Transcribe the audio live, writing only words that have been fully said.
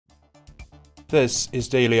This is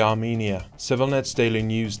Daily Armenia, ΣիվիլNeթ's daily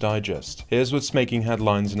news digest. Here's what's making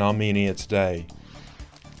headlines in Armenia today.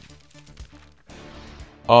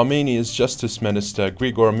 Armenia's Justice Minister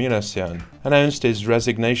Grigor Minasyan announced his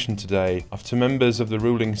resignation today after members of the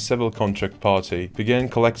ruling Civil Contract Party began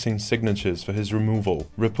collecting signatures for his removal,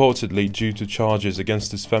 reportedly due to charges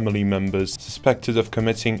against his family members suspected of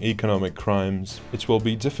committing economic crimes. It will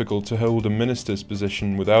be difficult to hold a minister's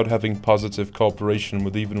position without having positive cooperation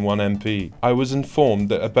with even one MP. I was informed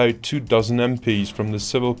that about 24 MPs from the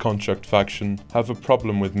civil contract faction have a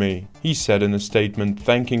problem with me, he said in a statement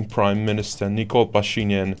thanking Prime Minister Nikol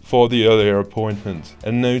Pashinyan for the earlier appointment,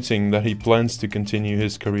 and noting that he plans to continue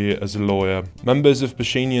his career as a lawyer. Members of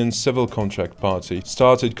Pashinyan's Civil Contract Party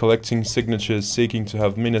started collecting signatures seeking to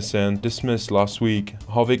have Minasyan dismissed last week.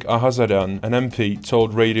 Hovik Ahazaryan, an MP,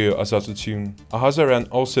 told Radio Azatutun. Ahazaryan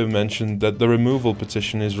also mentioned that the removal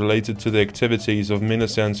petition is related to the activities of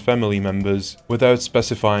Minasyan's family members, without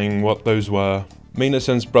specifying what those were.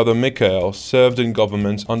 Minasyan's brother Mikhail served in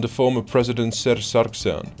government under former President Serge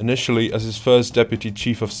Sargsyan, initially as his first deputy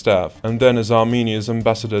chief of staff, and then as Armenia's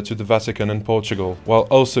ambassador to the Vatican and Portugal, while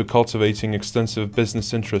also cultivating extensive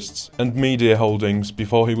business interests and media holdings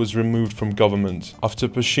before he was removed from government, after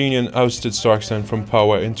Pashinyan ousted Sargsyan from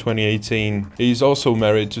power in 2018. He is also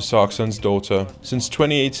married to Sargsyan's daughter. Since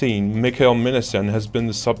 2018, Mikhail Minasyan has been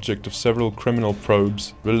the subject of several criminal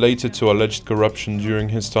probes related to alleged corruption during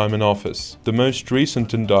his time in office. The most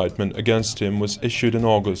recent indictment against him was issued in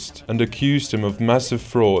August and accused him of massive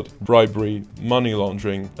fraud, bribery, money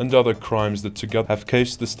laundering, and other crimes that together have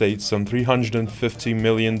cost the state some $350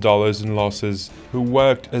 million in losses. Who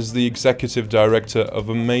worked as the executive director of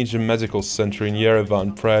a major medical center in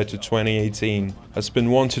Yerevan prior to 2018, has been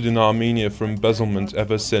wanted in Armenia for embezzlement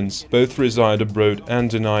ever since. Both reside abroad and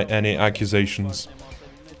deny any accusations.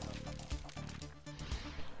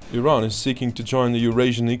 Iran is seeking to join the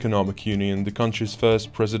Eurasian Economic Union, the country's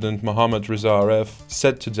first president Mohammad Reza Aref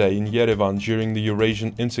said today in Yerevan during the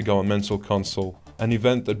Eurasian Intergovernmental Council, an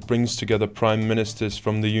event that brings together prime ministers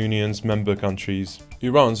from the union's member countries.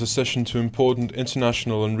 Iran's accession to important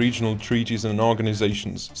international and regional treaties and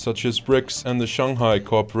organizations, such as BRICS and the Shanghai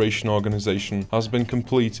Cooperation Organization, has been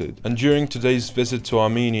completed, and during today's visit to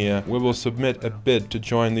Armenia, we will submit a bid to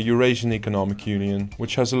join the Eurasian Economic Union,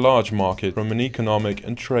 which has a large market from an economic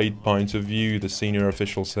and trade point of view, the senior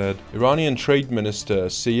official said. Iranian Trade Minister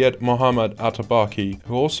Syed Mohammad Atabaki,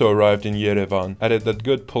 who also arrived in Yerevan, added that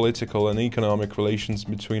good political and economic relations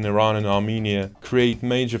between Iran and Armenia create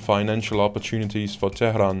major financial opportunities for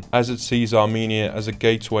Tehran, as it sees Armenia as a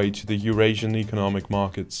gateway to the Eurasian economic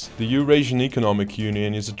markets. The Eurasian Economic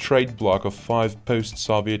Union is a trade bloc of 5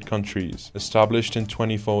 post-Soviet countries, established in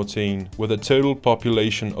 2014, with a total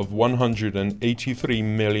population of 183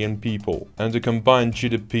 million people and a combined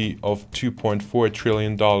GDP of $2.4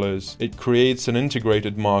 trillion. It creates an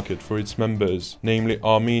integrated market for its members, namely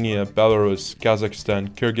Armenia, Belarus,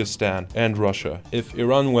 Kazakhstan, Kyrgyzstan, and Russia. If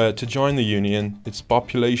Iran were to join the Union, its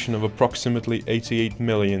population of approximately 88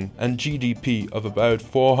 million and GDP of about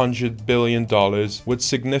 $400 billion would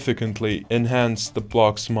significantly enhance the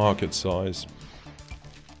bloc's market size.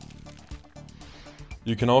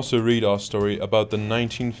 You can also read our story about the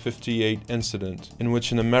 1958 incident in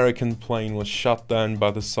which an American plane was shot down by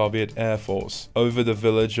the Soviet Air Force over the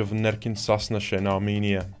village of Nerkin-Sasnashe in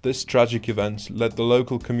Armenia. This tragic event led the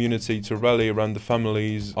local community to rally around the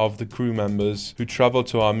families of the crew members who traveled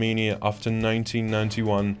to Armenia after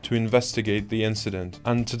 1991 to investigate the incident,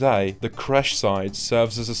 and today the crash site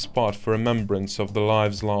serves as a spot for remembrance of the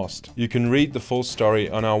lives lost. You can read the full story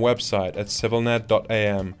on our website at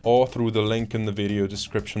civilnet.am or through the link in the video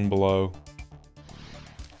description below.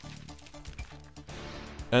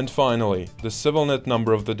 And finally, the CivilNet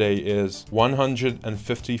number of the day is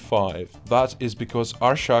 155. That is because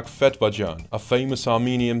Arshak Fetvajyan, a famous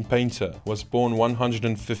Armenian painter, was born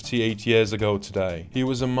 158 years ago today. He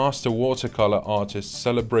was a master watercolor artist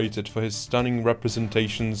celebrated for his stunning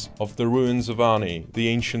representations of the ruins of Ani, the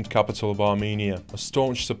ancient capital of Armenia. A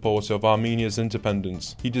staunch supporter of Armenia's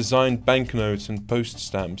independence, he designed banknotes and post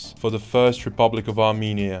stamps for the First Republic of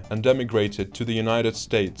Armenia and emigrated to the United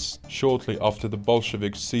States shortly after the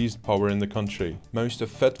Bolsheviks seized power in the country. Most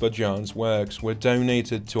of Fetvajyan's works were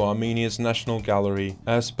donated to Armenia's National Gallery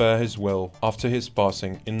as per his will after his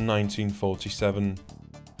passing in 1947.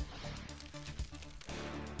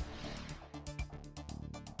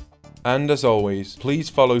 And as always,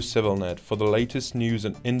 please follow CivilNet for the latest news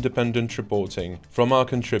and independent reporting from our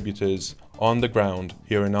contributors on the ground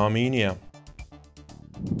here in Armenia.